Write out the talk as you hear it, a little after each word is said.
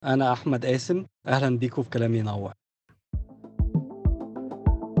أنا أحمد قاسم، أهلا بيكم في كلام ينور.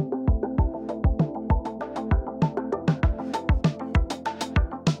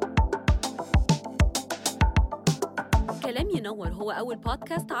 كلام ينور هو أول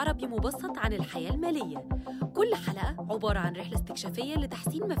بودكاست عربي مبسط عن الحياة المالية. كل حلقة عبارة عن رحلة استكشافية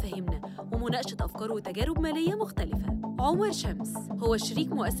لتحسين مفاهيمنا ومناقشة أفكار وتجارب مالية مختلفة. عمر شمس هو شريك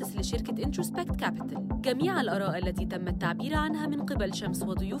مؤسس لشركة انتروسبكت كابيتال. جميع الآراء التي تم التعبير عنها من قبل شمس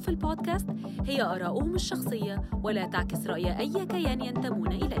وضيوف البودكاست هي آراؤهم الشخصية ولا تعكس رأي أي كيان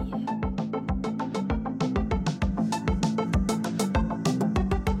ينتمون إليه.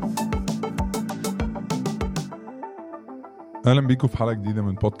 اهلا بيكم في حلقه جديده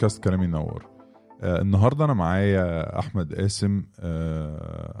من بودكاست كلام ينور. النهارده انا معايا احمد قاسم.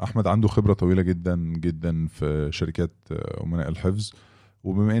 احمد عنده خبره طويله جدا جدا في شركات أمناء الحفظ،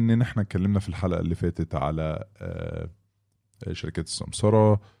 وبما ان احنا اتكلمنا في الحلقه اللي فاتت على شركات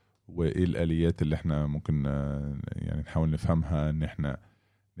السمسره وايه الاليات اللي احنا ممكن يعني نحاول نفهمها ان احنا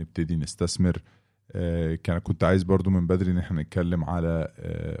نبتدي نستثمر. كنت عايز برضو من بدري ان احنا نتكلم على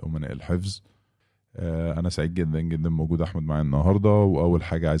أمناء الحفظ. انا سعيد جدا جدا موجود احمد معايا النهارده، واول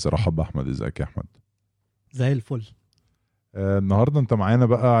حاجه عايز ارحب باحمد. ازيك يا احمد؟ زي الفل. النهارده انت معانا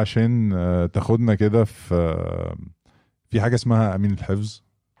بقى عشان تاخدنا كده في حاجه اسمها امين الحفظ.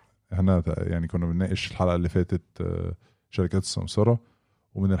 احنا يعني كنا بنناقش الحلقه اللي فاتت شركات السمسره،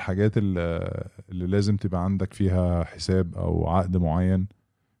 ومن الحاجات اللي لازم تبقى عندك فيها حساب او عقد معين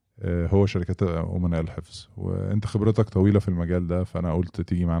هو شركات أمناء الحفظ، وانت خبرتك طويلة في المجال ده، فانا قلت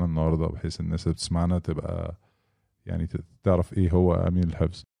تيجي معنا النهاردة بحيث الناس اللي بتسمعنا تبقى يعني تعرف ايه هو أمين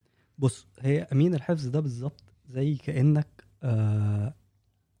الحفظ. بص، هي أمين الحفظ ده بالظبط زي كأنك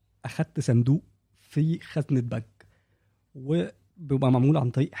أخدت صندوق في خزنة بنك، وبيبقى معمول عن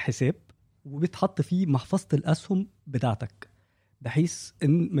طريق حساب، وبيتحط فيه محفظة الأسهم بتاعتك، بحيث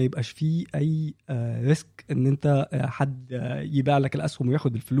ان ما يبقاش فيه اي ريسك ان انت حد يبيع لك الاسهم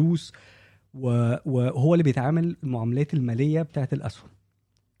وياخد الفلوس، وهو اللي بيتعامل المعاملات الماليه بتاعت الاسهم.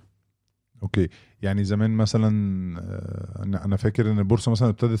 اوكي، يعني زمان مثلا انا فاكر ان البورصه مثلا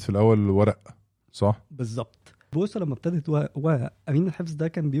ابتدت في الاول ورق، صح؟ بالظبط. البورصه لما ابتدت وامين الحفظ ده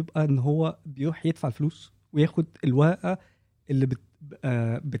كان بيبقى ان هو بيروح يدفع الفلوس وياخد الورقه اللي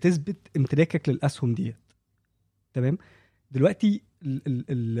بتثبت امتلاكك للاسهم ديت. تمام. دلوقتي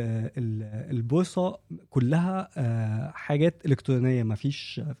البورصة كلها حاجات إلكترونية،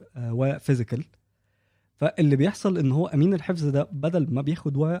 مفيش ورق فيزيكال. فاللي بيحصل إن هو أمين الحفظ ده بدل ما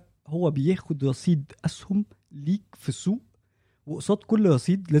بياخد ورق، هو بياخد رصيد أسهم ليك في السوق، وقصاد كل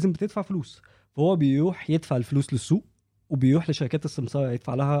رصيد لازم بتدفع فلوس. فهو بيروح يدفع الفلوس للسوق، وبيروح لشركات السمسارة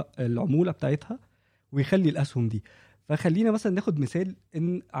يدفع لها العمولة بتاعتها ويخلي الأسهم دي. فخلينا مثلا ناخد مثال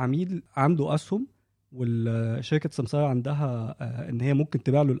إن عميل عنده أسهم، والشركة سمسارة عندها ان هي ممكن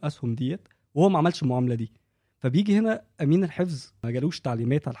تبيع له الاسهم ديت، وهو ما عملش المعاملة دي. فبيجي هنا امين الحفظ ما جالوش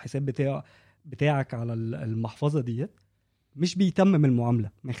تعليمات على الحساب بتاعك على المحفظة ديت، مش بيتمم المعاملة،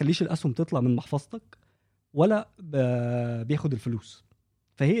 ما يخليش الاسهم تطلع من محفظتك ولا بياخد الفلوس.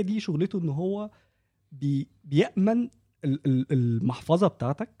 فهي دي شغلته، ان هو بيأمن المحفظة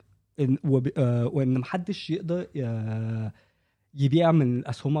بتاعتك، وان محدش يقدر يبيع من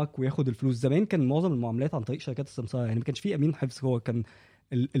اسهمك وياخد الفلوس. زمان كان معظم المعاملات عن طريق شركات السمساره، يعني ما كانش فيه امين حفظ. هو كان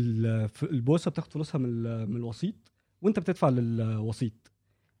البورصه بتاخد فلوسها من الوسيط، وانت بتدفع للوسيط.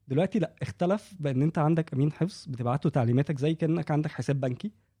 دلوقتي لا، اختلف بان انت عندك امين حفظ بتبعت له تعليماتك زي كانك عندك حساب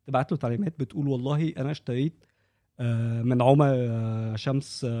بنكي. تبعت له تعليمات بتقول والله انا اشتريت من عمر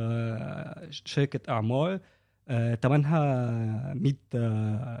شمس شركه اعمار ثمنها 100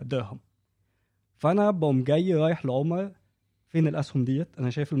 درهم. فانا بقوم جاي رايح لعمر، فين الاسهم ديت؟ انا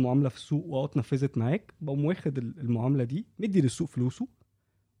شايف المعامله في السوق اتنفذت معاك. بقوم واخد المعامله دي، مدي للسوق فلوسه،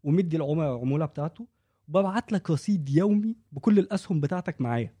 ومدي العموله بتاعته، وببعت لك رصيد يومي بكل الاسهم بتاعتك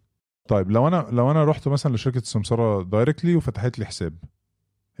معايا. طيب لو انا رحت مثلا لشركه السمسره دايركتلي وفتحت لي حساب،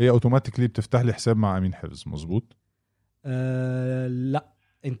 هي اوتوماتيكلي بتفتح لي حساب مع امين حفظ، مظبوط؟ لا،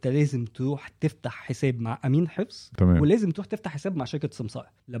 انت لازم تروح تفتح حساب مع امين حفظ، تمام. ولازم تروح تفتح حساب مع شركه السمساره.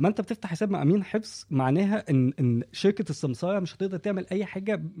 لما انت بتفتح حساب مع امين حفظ، معناها ان شركه السمساره مش هتقدر تعمل اي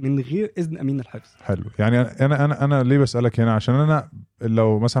حاجه من غير اذن امين الحفظ. حلو، يعني انا ليه بسالك هنا؟ عشان انا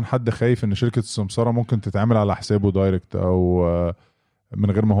لو مثلا حد خايف ان شركه السمساره ممكن تتعامل على حسابه دايركت او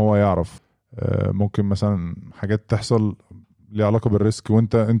من غير ما هو يعرف، ممكن مثلا حاجات تحصل ليها علاقه بالريسك،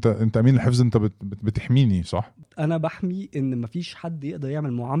 وانت امين الحفظ، انت بتحميني، صح؟ انا بحمي ان مفيش حد يقدر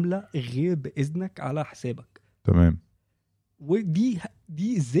يعمل معامله غير باذنك على حسابك. تمام. ودي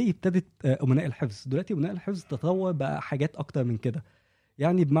ازاي ابتدت امناء الحفظ؟ دلوقتي امناء الحفظ تطور بقى حاجات اكتر من كده.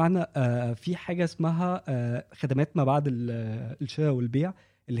 يعني بمعنى في حاجه اسمها خدمات ما بعد الشراء والبيع.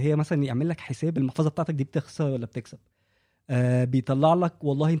 اللي هي مثلا يعمل لك حساب المحفظه بتاعتك دي بتخسر ولا بتكسب. بيطلع لك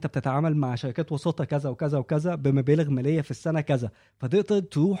والله انت بتتعامل مع شركات وساطه كذا وكذا وكذا بمبالغ ماليه في السنه كذا، فتقدر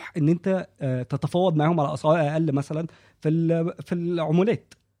تروح ان انت تتفاوض معاهم على اسعار اقل مثلا في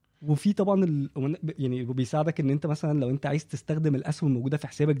العمولات. وفي طبعا يعني بيساعدك ان انت مثلا لو انت عايز تستخدم الاسهم الموجوده في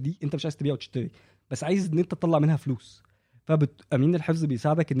حسابك دي، انت مش عايز تبيع وتشتري بس عايز ان انت تطلع منها فلوس، فامين الحفظ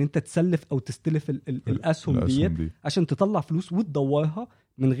بيساعدك ان انت تسلف او تستلف الاسهم دي عشان تطلع فلوس وتدورها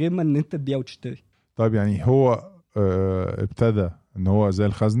من غير ما ان انت تبيع وتشتري. طيب يعني هو ابتدى ان هو زي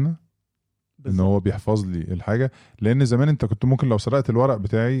الخزنه بالزبط. ان هو بيحفظ لي الحاجه، لان زمان انت كنت ممكن لو سرقت الورق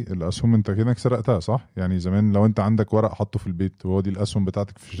بتاعي الاسهم انت كده سرقتها صح. يعني زمان لو انت عندك ورق حطه في البيت وهو دي الاسهم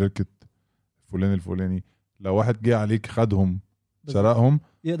بتاعتك في شركه فلان الفلاني، لو واحد جه عليك خدهم بالزبط. سرقهم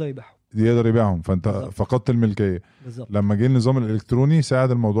يقدر يبيعهم فانت بالزبط. فقدت الملكيه بالزبط. لما جه النظام الالكتروني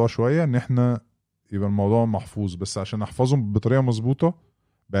ساعد الموضوع شويه ان احنا يبقى الموضوع محفوظ، بس عشان احفظهم بطريقه مظبوطه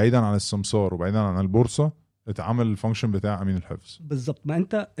بعيدا عن السمسار وبعيدا عن البورصه اتعمل الفانكشن بتاع امين الحفظ بالظبط. ما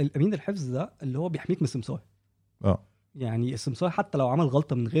انت الامين الحفظ ده اللي هو بيحميك من السمسار. يعني السمسار حتى لو عمل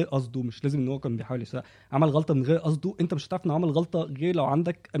غلطه من غير قصده، مش لازم ان هو كان بيحاول يسرق، عمل غلطه من غير قصده انت مش هتعرف انه عمل غلطه غير لو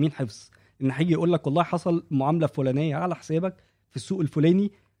عندك امين حفظ، ان هيجي يقول لك والله حصل معامله فلانيه على حسابك في السوق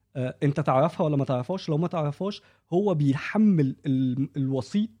الفلاني، انت تعرفها ولا ما تعرفهاش. لو ما تعرفهاش هو بيحمل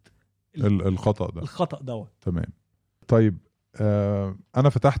الوسيط الخطا ده. تمام. طيب انا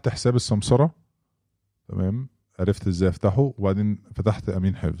فتحت حساب السمسره، تمام، عرفت ازاي افتحه، وبعدين فتحت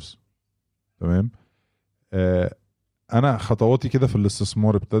امين حفظ، تمام. انا خطواتي كده في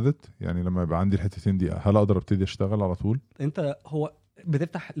الاستثمار ابتدت، يعني لما يبقى عندي الحتتين دي هل اقدر ابتدي اشتغل على طول؟ انت هو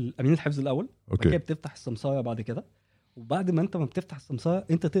بتفتح الامين الحفظ الاول، بعد كده بتفتح السمساره بعد كده، وبعد ما انت ما بتفتح السمساره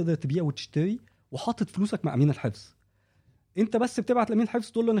انت تقدر تبيع وتشتري وحاطط فلوسك مع امين الحفظ. انت بس بتبعت لامين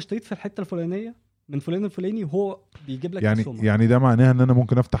الحفظ تقول له انا اشتريت في الحته الفلانيه من فلان الفلاني، وهو بيجيب لك السومه. يعني ده معناه ان انا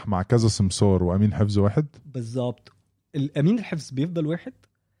ممكن افتح مع كذا سمسار وامين حفظ واحد؟ بالظبط. الامين الحفظ بيفضل واحد،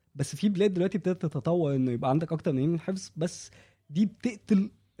 بس في بلاد دلوقتي ابتدت تتطور انه يبقى عندك اكتر من امين حفظ، بس دي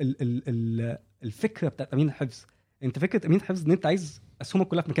بتقتل الفكره بتاعت امين الحفظ. انت فكره امين الحفظ ان انت عايز اسهمك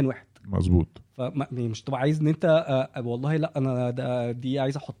كلها في مكان واحد. مظبوط. فمش تبقى عايز ان انت والله لا انا دي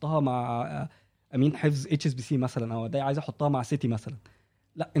عايز احطها مع امين حفظ HSBC مثلا، او ده عايز احطها مع سيتي مثلا.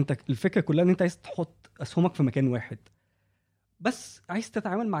 لا، انت الفكره كلها ان انت عايز تحط اسهمك في مكان واحد، بس عايز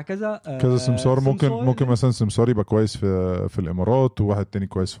تتعامل مع كذا سمسار. ممكن مثلا سمسار يبقى كويس في الامارات وواحد تاني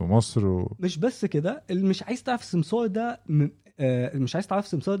كويس في مصر مش بس كده. اللي مش عايز تعرف السمسار ده مش عايز تعرف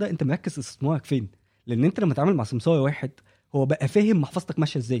السمسار ده انت مركز استثمارك فين، لان انت لما تتعامل مع سمسار واحد هو بقى فاهم محفظتك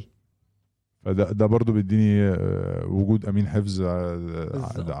ماشيه ازاي. فده برضو بيديني وجود امين حفظ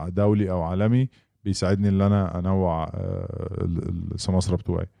دولي او عالمي بيساعدني ان انا انوع السماسرة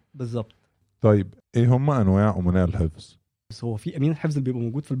بتوعي. بالظبط. طيب ايه هم انواع امناء الحفظ؟ بس هو في امين الحفظ اللي بيبقى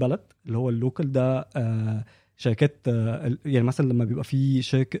موجود في البلد اللي هو اللوكال ده، شركات يعني مثلا لما بيبقى في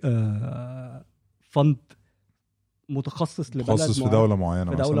شركه فند متخصص لبلد في دولة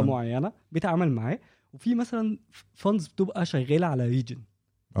معينة، في دولة معينة بيتعامل معاه. وفي مثلا فندز بتبقى شغالة على ريجن،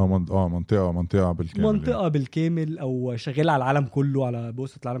 منطقة بالكامل، منطقة بالكامل، او شغالة على العالم كله، على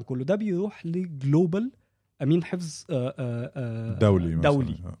بورصة العالم كله. ده بيروح لجلوبال امين حفظ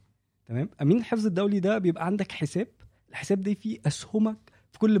دولي. تمام. امين الحفظ الدولي ده بيبقى عندك حساب، الحساب ده فيه اسهمك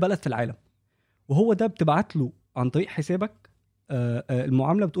في كل بلد في العالم، وهو ده بتبعت له عن طريق حسابك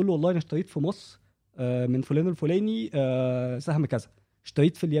المعامله. بتقول له والله انا اشتريت في مصر من فلان الفلاني سهم كذا،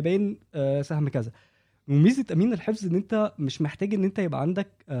 اشتريت في اليابان سهم كذا. وميزه امين الحفظ ان انت مش محتاج ان انت يبقى عندك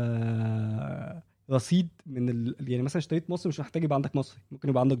رصيد من يعني مثلا اشتريت مصر مش محتاج يبقى عندك مصري، ممكن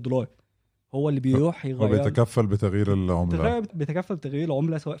يبقى عندك دولار. هو اللي بيروح يغير، وبيتكفل بتغيير العمله، بيتكفل بتغيير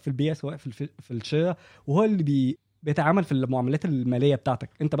العمله سواء في البيع سواء في الشراء، وهو اللي بيتعامل في المعاملات الماليه بتاعتك.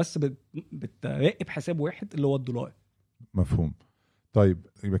 انت بس بتراقب حساب واحد اللي هو الدولار. مفهوم. طيب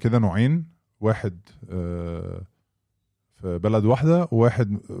يبقى كده نوعين، واحد في بلد واحده،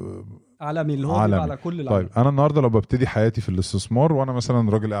 وواحد عالمي اللي هو على كل العالم. طيب انا النهارده لو ببتدي حياتي في الاستثمار وانا مثلا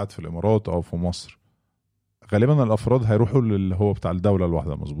راجل قاعد في الامارات او في مصر، غالبا الافراد هيروحوا اللي هو بتاع الدوله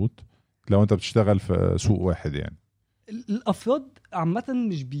الواحده. مظبوط. لو انت بتشتغل في سوق واحد، يعني الافراد عامه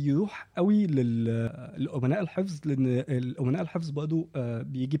مش بيروح قوي للامناء الحفظ، لان الامناء الحفظ برضه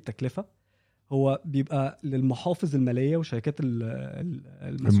بيجي بتكلفه. هو بيبقى للمحافظ الماليه وشركات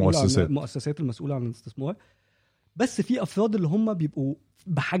المؤسسات المسؤوله عن الاستثمار. بس في افراد اللي هم بيبقوا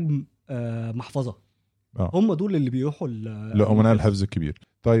بحجم محفظه، هم دول اللي بيروحوا لامناء الحفظ الكبير.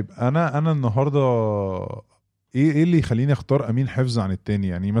 طيب انا النهارده ايه اللي يخليني اختار امين حفظ عن التاني؟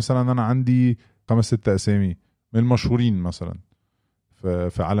 يعني مثلا انا عندي 5-6 اسامي من المشهورين مثلا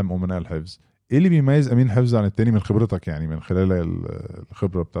في عالم امناء الحفظ، ايه اللي بيميز امين حفظ عن التاني من خبرتك، يعني من خلال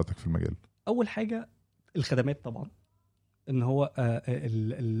الخبره بتاعتك في المجال؟ اول حاجه الخدمات طبعا، ان هو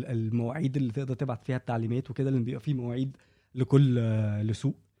المواعيد اللي تقدر تبعت فيها التعليمات وكده، لان بيبقى فيه مواعيد لكل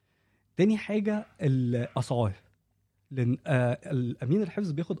لسوق. تاني حاجه الاسعار، لان الامين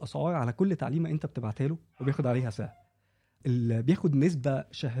الحفظ بياخد اسعار على كل تعليمه انت بتبعتها له، وبياخد عليها سعر. بياخد نسبه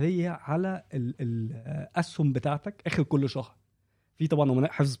شهريه على الاسهم بتاعتك اخر كل شهر. في طبعا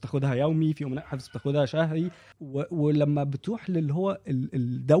امناء حفظ بتاخدها يومي، في امناء حفظ بتاخدها شهري، ولما بتروح للي هو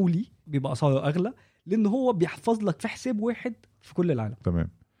الدولي بيبقى اسعاره اغلى، لان هو بيحفظ لك في حساب واحد في كل العالم. تمام.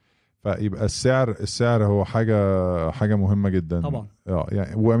 فيبقى السعر هو حاجه مهمه جدا طبعا.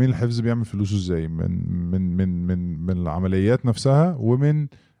 يعني وامين الحفظ بيعمل فلوسه ازاي؟ من العمليات نفسها، ومن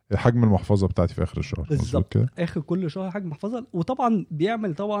حجم المحفظه بتاعتي في اخر الشهر. بالظبط، اخر كل شهر حجم محفظه. وطبعا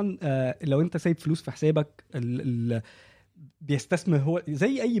بيعمل طبعا لو انت سايب فلوس في حسابك بيستثمر، هو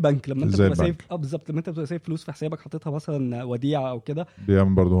زي اي بنك لما انت بتبقى سايب بالظبط، لما انت بتبقى سايب فلوس في حسابك حاططها مثلا وديعه او كده،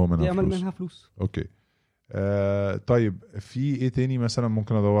 بيعمل برضه هو منها فلوس. اوكي. طيب في ايه تاني مثلا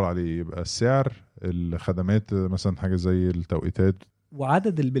ممكن ادور عليه؟ يبقى السعر، الخدمات مثلا حاجه زي التوقيتات،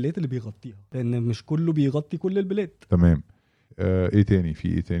 وعدد البلاد اللي بيغطيها، لان مش كله بيغطي كل البلاد. تمام.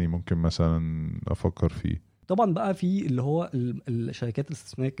 ايه تاني ممكن مثلا افكر فيه؟ طبعا بقى في اللي هو الشركات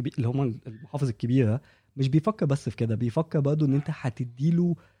الاستثماريه الكبيره اللي هم المحافظ الكبيره، مش بيفكر بس في كده، بيفكر برضه ان انت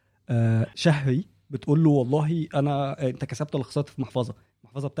هتديله شهري، بتقول له والله انت كسبت ولا خسرت في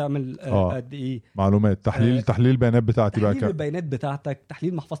محفظه بتعمل قد ايه معلومات، تحليل البيانات بتاعتي بقى، تحليل البيانات بتاعتك،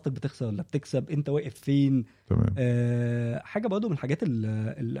 تحليل محفظتك بتخسر ولا بتكسب، انت واقف فين. تمام. حاجه برضه من الحاجات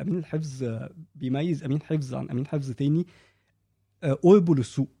الامين الحفظ بيميز امين حفظ عن امين حفظ تاني، قربه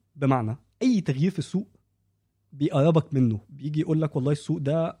للسوق. بمعنى اي تغيير في السوق بيقربك منه، بيجي يقول لك والله السوق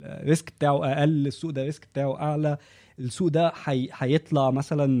ده ريسك بتاعه اقل، السوق ده ريسك بتاعه اعلى، السوق ده هيطلع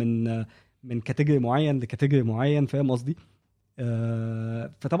مثلا من كاتيجوري معين لكاتيجوري معين، فاهم قصدي؟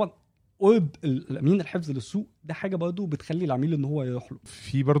 فطبعا قرب الامين الحفظ للسوق ده حاجه برضو بتخلي العميل ان هو يروح له.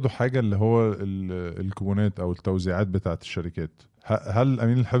 في برضو حاجه اللي هو الكوبونات او التوزيعات بتاعت الشركات، هل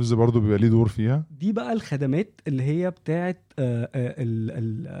امين الحفظ برضو بيبقى ليه دور فيها؟ دي بقى الخدمات اللي هي بتاعت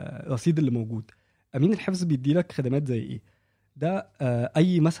الرصيد اللي موجود. امين الحفظ بيدي لك خدمات زي ايه؟ ده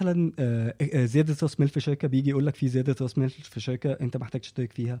اي مثلا زياده راس مال في شركه، بيجي يقول لك في زياده راس مال في شركه انت محتاج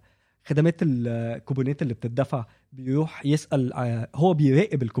تشترك فيها. خدمات الكوبونات اللي بتدفع، بيروح يسال، هو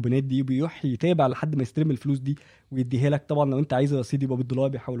بيراقب الكوبونات دي وبيروح يتابع لحد ما يستلم الفلوس دي ويديها لك. طبعا لو انت عايز الرصيد يبقى بالدولار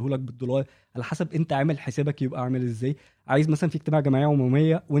بيحوله لك بالدولار، على حسب انت عامل حسابك يبقى عامل ازاي. عايز مثلا في اجتماع جمعيه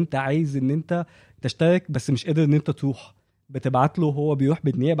عموميه وانت عايز ان انت تشترك بس مش قادر ان انت تروح، بتبعت له، هو بيروح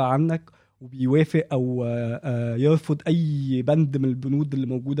بالنيابه عنك وبيوافق او يرفض اي بند من البنود اللي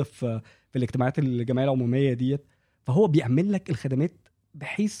موجوده في الاجتماعات الجمعيه العموميه ديت. فهو بيعمل لك الخدمات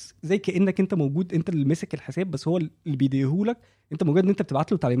بحيث زي كانك انت موجود، انت اللي ماسك الحساب بس هو اللي بيديهولك. انت مجرد ان انت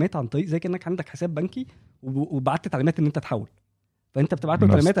بتبعت له تعليمات عن طريق زي كانك عندك حساب بنكي وبعت تعليمات ان انت تحول. فانت بتبعت له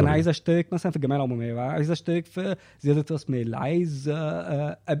تعليمات، انا عايز اشترك مثلا في الجمعيه العموميه، عايز اشترك في زياده راس مال، عايز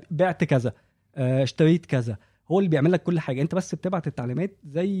بعت كذا، اشتريت كذا. هو اللي بيعمل لك كل حاجه، انت بس بتبعت التعليمات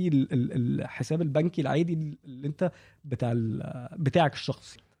زي الحساب البنكي العادي اللي انت بتاعك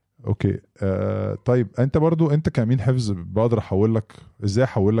الشخصي. اوكي. طيب انت برضو انت كامين حفظ بقدر احول لك ازاي؟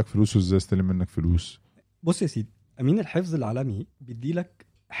 احول لك فلوس وازاي استلم منك فلوس؟ بص يا سيدي، امين الحفظ العالمي بيدي لك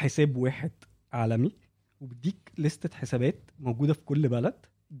حساب واحد عالمي، وبيديك لستة حسابات موجوده في كل بلد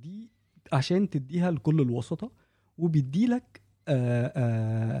دي عشان تديها لكل الوسطة، وبيدي لك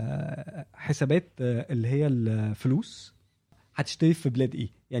حسابات اللي هي الفلوس هتشتري في بلاد ايه.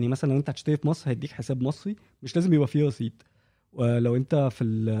 يعني مثلا لو انت هتشتري في مصر هيديك حساب مصري مش لازم يبقى فيه رصيد، ولو انت في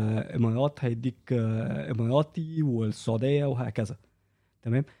الامارات هيديك اماراتي، والسعوديه وهكذا.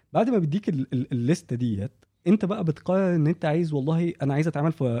 تمام. بعد ما بيديك الليسته ديت، انت بقى بتقرر ان انت عايز، والله انا عايز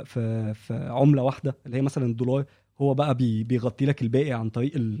اتعامل في عمله واحده اللي هي مثلا الدولار، هو بقى بيغطي لك الباقي عن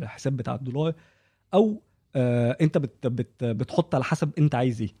طريق الحساب بتاع الدولار، او انت بتحط على حسب انت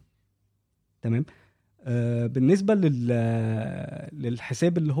عايز ايه. تمام. بالنسبه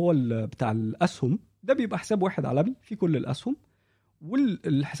للحساب اللي هو بتاع الاسهم، ده بيبقى حساب واحد عالمي في كل الاسهم،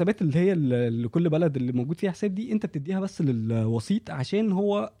 والحسابات اللي هي لكل بلد اللي موجود فيها حساب دي انت بتديها بس للوسيط عشان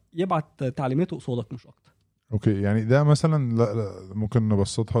هو يبعت تعليماته قصادك مش اكتر. اوكي. يعني ده مثلا لا ممكن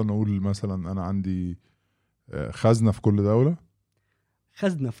نبسطها نقول مثلا انا عندي خزنه في كل دوله.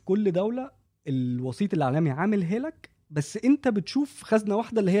 خزنه في كل دوله الوسيط العالمي عاملها لك، بس انت بتشوف خزنه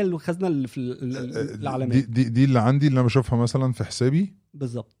واحده اللي هي الخزنه اللي في العالميه دي اللي عندي، اللي انا بشوفها مثلا في حسابي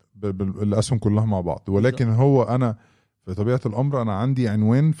بالظبط، الاسهم كلها مع بعض. ولكن بالزبط. هو انا في طبيعه الامر انا عندي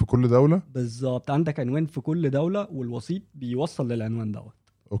عنوان في كل دوله. بالظبط، عندك عنوان في كل دوله والوسيط بيوصل للعنوان دوت.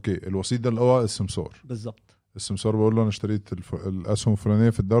 اوكي. الوسيط ده اللي هو السمسار. بالظبط. السمسار بقول له انا اشتريت الاسهم الفلانيه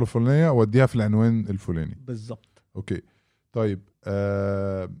في الدوله الفلانيه اوديها في العنوان الفلاني. بالظبط. اوكي طيب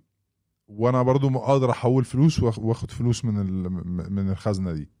وانا برضو اقدر احول فلوس واخد فلوس من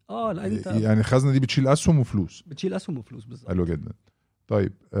الخزنه دي. لا انت يعني الخزنه دي بتشيل اسهم وفلوس. بتشيل اسهم وفلوس بالظبط. حلو جدا.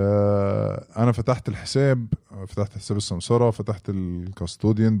 طيب انا فتحت الحساب، فتحت حساب السمسره، فتحت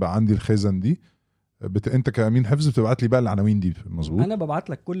الكاستوديان، بقى عندي الخزن دي. انت كأمين حفظ بتبعت لي بقى العناوين دي مظبوط؟ انا ببعت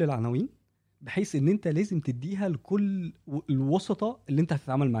لك كل العناوين بحيث ان انت لازم تديها لكل الوسطاء اللي انت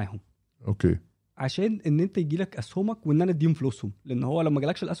هتتعامل معاهم. اوكي. عشان ان انت يجيلك اسهمك وان انا اديهم فلوسهم، لان هو لما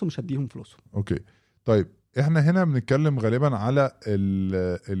جالكش الاسهم مش هديهم فلوسهم. اوكي طيب احنا هنا بنتكلم غالبا على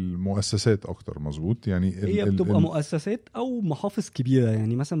المؤسسات اكتر مظبوط؟ يعني هي بتبقى مؤسسات او محافظ كبيره،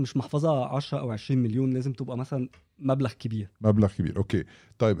 يعني مثلا مش محفظه 10 او 20 مليون، لازم تبقى مثلا مبلغ كبير. اوكي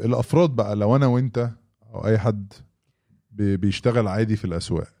طيب الافراد بقى، لو انا وانت او اي حد بيشتغل عادي في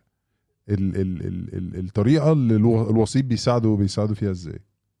الاسواق، الطريقه اللي الوسيط بيساعده فيها ازاي؟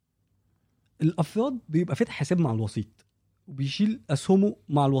 الافراد بيبقى فاتح حساب مع الوسيط وبيشيل اسهمه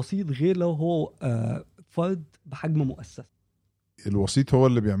مع الوسيط، غير لو هو فرد بحجم مؤسسه. الوسيط هو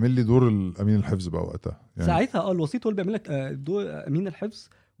اللي بيعمل لي دور الامين الحفظ بقى وقتها يعني. ساعتها الوسيط هو اللي بيعمل لك دور امين الحفظ،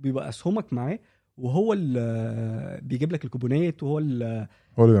 بيبقى اسهمك معاه، وهو اللي بيجيب لك الكوبونات، وهو اللي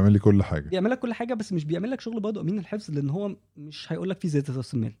بيعمل لي كل حاجه. بيعمل لك كل حاجه، بس مش بيعمل لك شغل برضه امين الحفظ، لان هو مش هيقول لك في زياده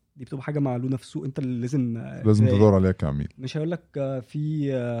راس المال، دي بتبقى حاجه معلومه في السوق، انت اللي لازم تدور عليها كعميل. مش هيقول لك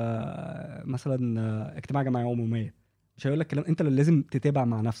في مثلا اجتماع جمعيه عموميه، مش هيقول لك كلام، انت اللي لازم تتابع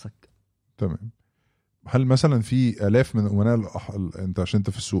مع نفسك. تمام. هل مثلا في آلاف من أمناء انت عشان انت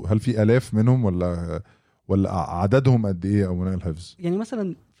في السوق، هل في آلاف منهم ولا عددهم قد ايه أمناء الحفظ؟ يعني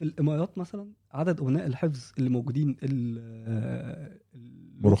مثلا في الإمارات مثلا عدد أمناء الحفظ اللي موجودين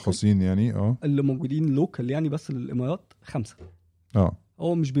مرخصين يعني اللي موجودين لوكال يعني بس للإمارات 5.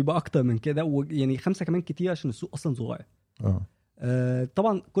 هو مش بيبقى أكتر من كده، يعني 5 كمان كتير عشان السوق أصلا صغير.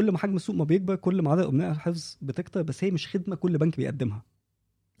 طبعا كل ما حجم السوق ما بيكبر كل ما عدد أمناء الحفظ بتكتر، بس هي مش خدمة كل بنك بيقدمها.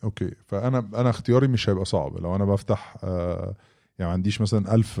 اوكي. فانا اختياري مش هيبقى صعب لو انا بفتح يعني عنديش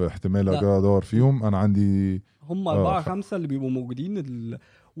مثلا 1000 احتمال ادور فيهم، انا عندي هم 4-5 اللي بيبقوا موجودين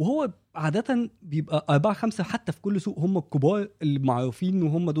وهو عادة بيبقى 4-5 حتى في كل سوق، هم الكبار اللي معروفين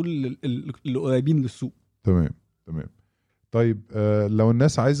وهم دول اللي قريبين للسوق. تمام. طيب لو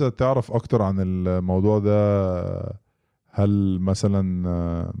الناس عايزة تعرف اكتر عن الموضوع ده، هل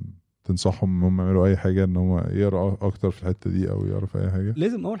مثلا تنصحهم انهم يعملوا اي حاجه، ان هم يقرا اكتر في الحته دي او يعرف اي حاجه؟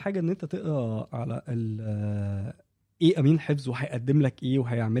 لازم اول حاجه ان انت تقرا على ايه امين حفظ وهيقدم لك ايه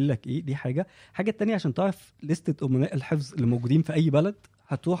وهيعمل لك ايه، دي حاجه التانية عشان تعرف لستة امناء الحفظ اللي موجودين في اي بلد،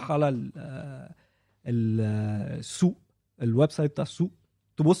 هتروح على السوق، الويب سايت بتاع السوق،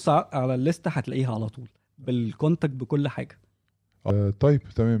 تبص على الليسته هتلاقيها على طول بالكونتاكت بكل حاجه. طيب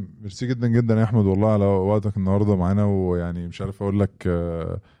تمام. ميرسي جدا جدا يا احمد والله على وقتك النهارده معانا، ويعني مش عارف اقول لك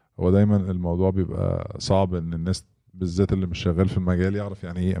هو دايما الموضوع بيبقى صعب ان الناس بالذات اللي مش شغال في المجال يعرف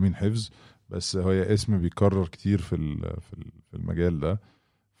يعني ايه امين حفظ، بس هي اسم بيكرر كتير في المجال ده.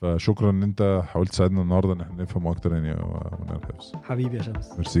 فشكرا ان انت حاولت تساعدنا النهارده ان احنا نفهم اكتر يعني امناء الحفظ. حبيبي يا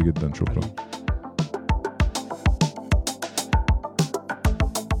شمس. ميرسي جدا. شكرا.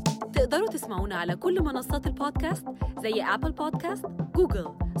 تقدروا تسمعونا على كل منصات البودكاست زي أبل بودكاست، جوجل،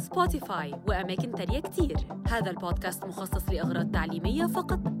 سبوتيفاي وأماكن تانية كتير. هذا البودكاست مخصص لأغراض تعليمية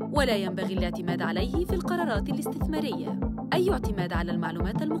فقط، ولا ينبغي الاعتماد عليه في القرارات الاستثمارية. أي اعتماد على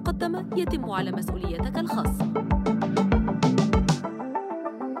المعلومات المقدمة يتم على مسؤوليتك الخاصة.